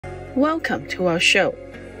Welcome to our show,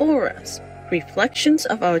 Auras, Reflections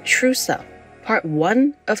of Our True Self, Part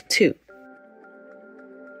 1 of 2.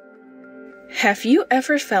 Have you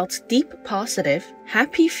ever felt deep positive,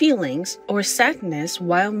 happy feelings or sadness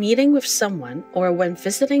while meeting with someone or when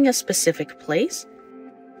visiting a specific place?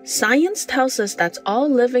 Science tells us that all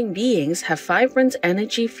living beings have vibrant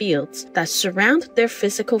energy fields that surround their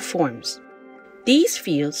physical forms. These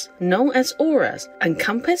fields, known as auras,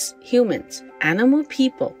 encompass humans, animal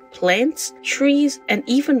people, plants, trees, and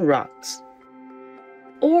even rocks.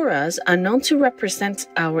 Auras are known to represent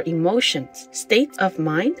our emotions, states of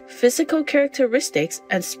mind, physical characteristics,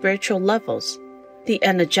 and spiritual levels. The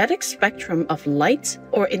energetic spectrum of light,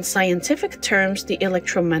 or in scientific terms the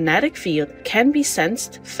electromagnetic field, can be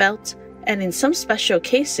sensed, felt, and in some special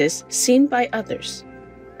cases, seen by others.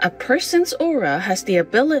 A person's aura has the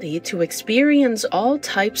ability to experience all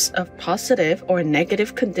types of positive or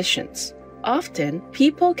negative conditions. Often,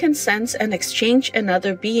 people can sense and exchange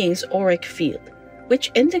another being's auric field, which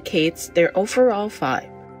indicates their overall vibe.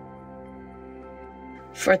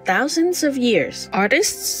 For thousands of years,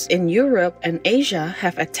 artists in Europe and Asia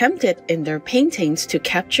have attempted in their paintings to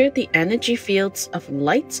capture the energy fields of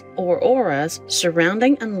light or auras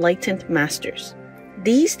surrounding enlightened masters.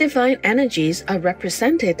 These divine energies are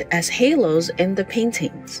represented as halos in the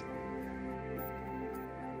paintings.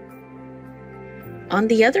 On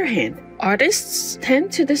the other hand, artists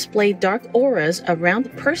tend to display dark auras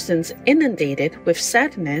around persons inundated with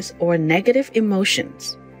sadness or negative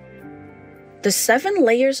emotions. The 7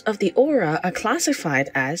 layers of the aura are classified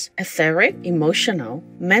as etheric, emotional,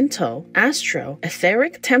 mental, astral,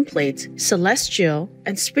 etheric templates, celestial,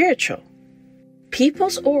 and spiritual.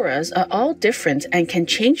 People's auras are all different and can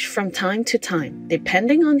change from time to time,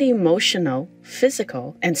 depending on the emotional,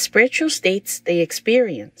 physical, and spiritual states they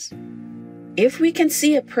experience. If we can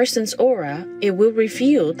see a person's aura, it will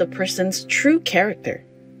reveal the person's true character.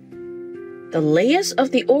 The layers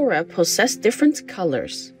of the aura possess different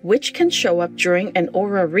colors, which can show up during an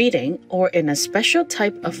aura reading or in a special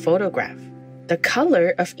type of photograph. The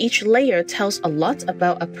color of each layer tells a lot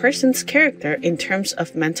about a person's character in terms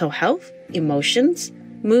of mental health, emotions,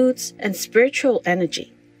 moods, and spiritual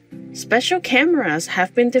energy. Special cameras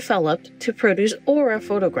have been developed to produce aura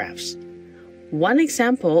photographs. One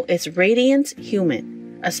example is Radiant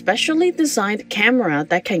Human, a specially designed camera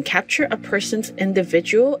that can capture a person's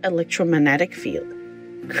individual electromagnetic field.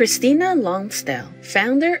 Christina Longstell,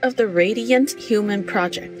 founder of the Radiant Human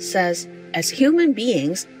Project, says, "As human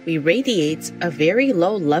beings, we radiate a very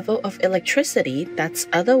low level of electricity that's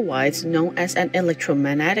otherwise known as an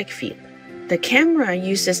electromagnetic field. The camera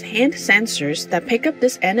uses hand sensors that pick up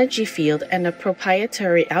this energy field, and a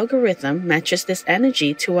proprietary algorithm matches this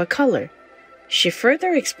energy to a color." She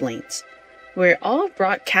further explains, "We're all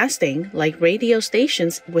broadcasting like radio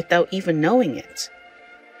stations without even knowing it."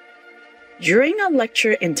 During a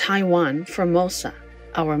lecture in Taiwan, Formosa,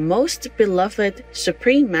 our most beloved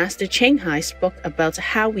Supreme Master Cheng Hai spoke about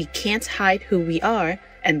how we can't hide who we are,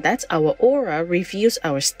 and that our aura reveals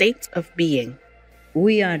our state of being.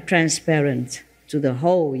 We are transparent to the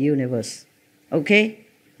whole universe, okay?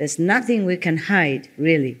 There's nothing we can hide,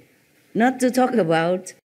 really. Not to talk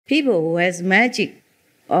about people who has magic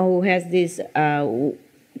or who has this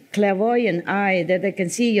clairvoyant eye that they can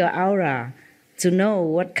see your aura to know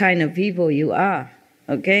what kind of people you are,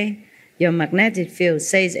 okay? Your magnetic field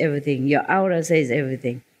says everything. Your aura says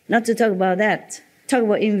everything. Not to talk about that. Talk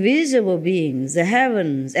about invisible beings, the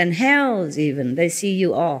heavens and hells even. They see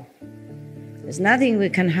you all. There's nothing we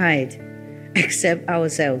can hide except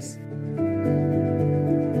ourselves.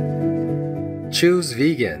 Choose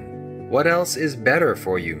vegan. What else is better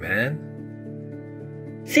for you, man?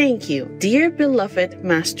 Thank you, dear beloved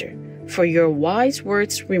Master, for your wise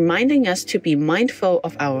words reminding us to be mindful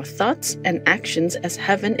of our thoughts and actions as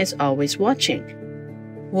heaven is always watching.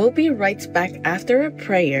 We'll be right back after a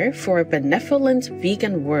prayer for a benevolent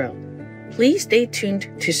vegan world. Please stay tuned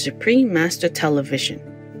to Supreme Master Television.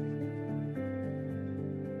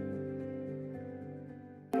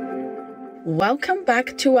 Welcome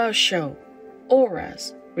back to our show,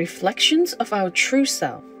 Auras, Reflections of Our True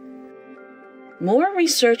Self. More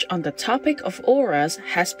research on the topic of auras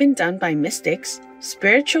has been done by mystics,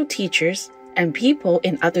 spiritual teachers, and people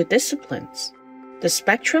in other disciplines. The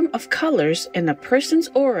spectrum of colors in a person's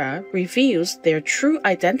aura reveals their true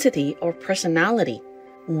identity or personality,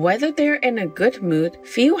 whether they're in a good mood,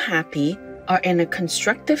 feel happy, are in a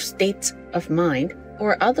constructive state of mind,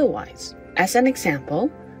 or otherwise. As an example,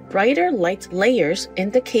 brighter light layers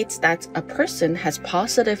indicates that a person has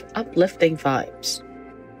positive, uplifting vibes.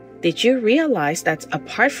 Did you realize that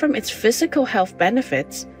apart from its physical health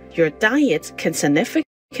benefits, your diet can significantly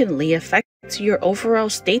significantly affect your overall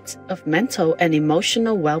state of mental and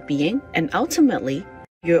emotional well-being and ultimately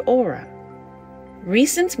your aura.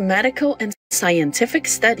 Recent medical and scientific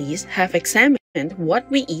studies have examined what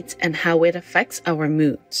we eat and how it affects our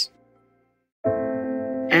moods.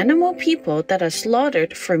 Animal people that are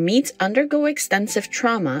slaughtered for meat undergo extensive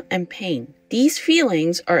trauma and pain. These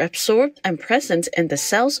feelings are absorbed and present in the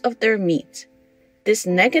cells of their meat. This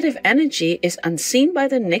negative energy is unseen by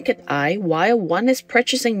the naked eye while one is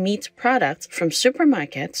purchasing meat products from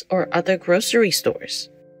supermarkets or other grocery stores.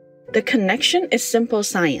 The connection is simple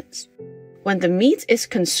science. When the meat is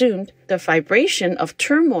consumed, the vibration of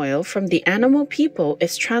turmoil from the animal people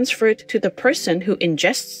is transferred to the person who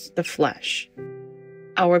ingests the flesh.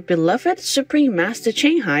 Our beloved Supreme Master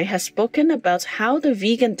Ching Hai has spoken about how the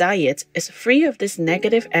vegan diet is free of this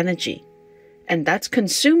negative energy, and that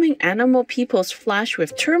consuming animal people's flesh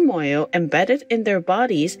with turmoil embedded in their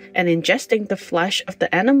bodies and ingesting the flesh of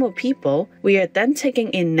the animal people, we are then taking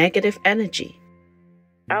in negative energy.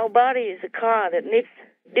 Our body is a car that needs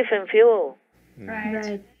different fuel.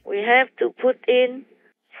 Right. We have to put in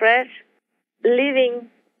fresh, living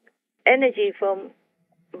energy from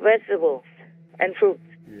vegetables and fruits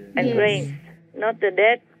and grains, not the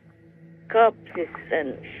dead corpses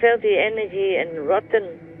and filthy energy and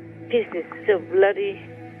rotten pieces of bloody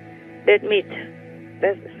dead meat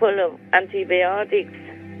that's full of antibiotics,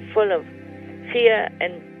 full of fear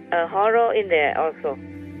and horror in there also.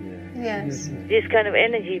 Yes. This kind of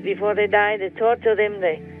energy, before they die, they torture them,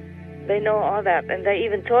 they know all that, and they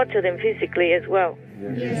even torture them physically as well.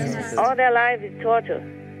 Yes. All their life is torture.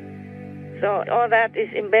 So all that is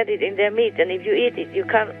embedded in their meat, and if you eat it, you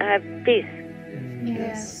can't have peace.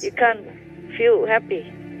 Yes. You can't feel happy,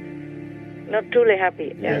 not truly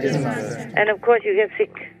happy. And of course you get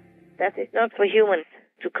sick. That is not for humans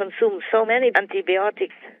to consume so many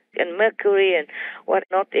antibiotics and mercury and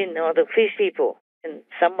whatnot in all the fish people. And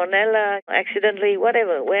salmonella, accidentally,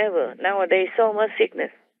 whatever, wherever. Nowadays, so much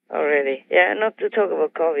sickness already. Yeah, not to talk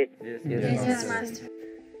about COVID. Yes, Master.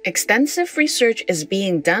 Extensive research is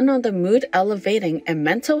being done on the mood-elevating and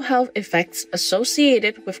mental health effects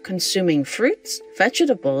associated with consuming fruits,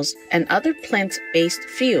 vegetables, and other plant-based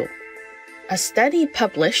fuel. A study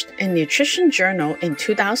published in Nutrition Journal in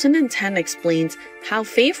 2010 explains how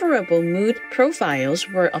favorable mood profiles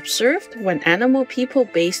were observed when animal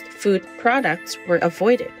people-based food products were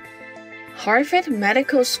avoided. Harvard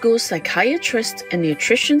Medical School psychiatrist and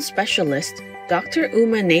nutrition specialist Dr.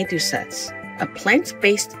 Uma Naidu says, a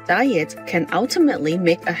plant-based diet can ultimately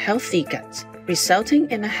make a healthy gut,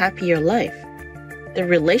 resulting in a happier life. The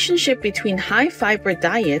relationship between high-fiber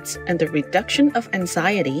diets and the reduction of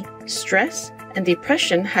anxiety, stress, and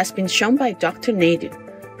depression has been shown by Dr. Naidu,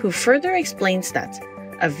 who further explains that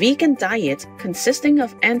a vegan diet consisting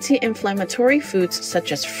of anti-inflammatory foods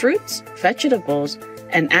such as fruits, vegetables,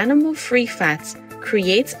 and animal-free fats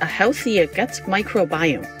creates a healthier gut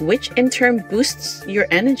microbiome, which in turn boosts your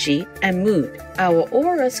energy and mood. Our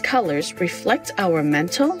aura's colors reflect our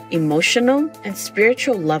mental, emotional, and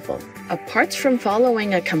spiritual level. Apart from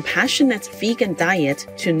following a compassionate vegan diet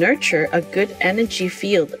to nurture a good energy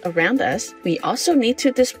field around us, we also need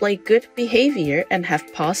to display good behavior and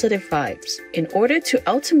have positive vibes in order to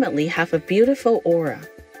ultimately have a beautiful aura.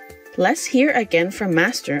 Let's hear again from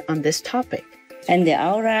Master on this topic. And the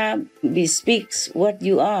aura bespeaks what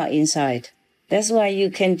you are inside. That's why you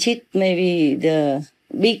can cheat maybe the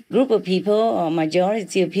big group of people or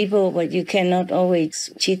majority of people, but you cannot always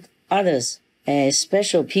cheat others, as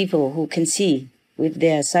special people who can see with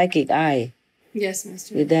their psychic eye. Yes,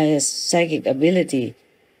 Master. With their psychic ability.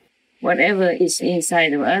 Whatever is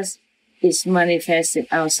inside of us is manifested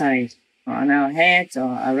outside, on our heads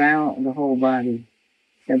or around the whole body.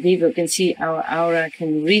 So people can see our aura,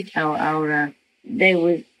 can read our aura. They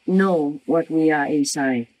will know what we are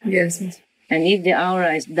inside. Yes, Master. And if the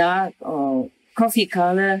aura is dark or coffee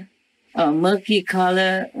color or murky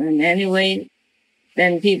color in any way,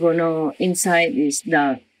 then people know inside is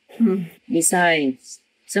dark. Besides,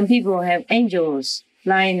 some people have angels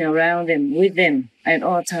flying around them, with them at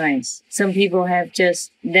all times. Some people have just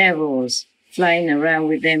devils flying around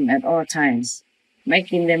with them at all times,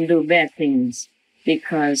 making them do bad things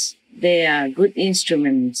because they are good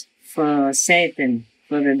instruments for Satan,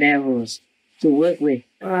 for the devils to work with.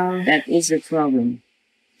 Wow. That is a problem.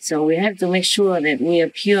 So we have to make sure that we are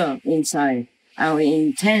pure inside. Our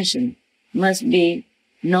intention must be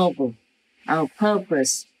noble. Our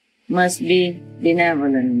purpose must be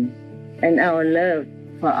benevolent. And our love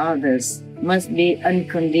for others must be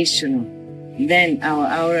unconditional. Then our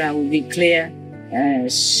aura will be clear,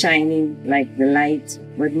 shining like the light,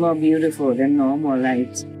 but more beautiful than normal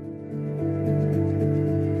light.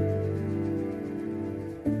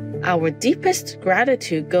 Our deepest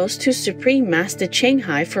gratitude goes to Supreme Master Ching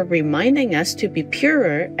Hai for reminding us to be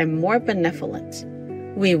purer and more benevolent.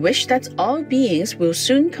 We wish that all beings will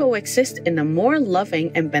soon coexist in a more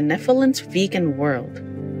loving and benevolent vegan world.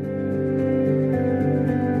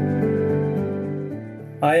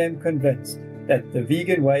 I am convinced that the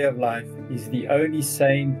vegan way of life is the only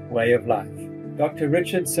sane way of life. Dr.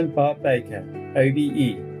 Richard Simpar Baker,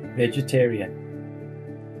 OBE, vegetarian.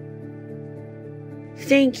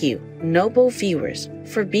 Thank you, noble viewers,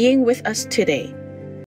 for being with us today.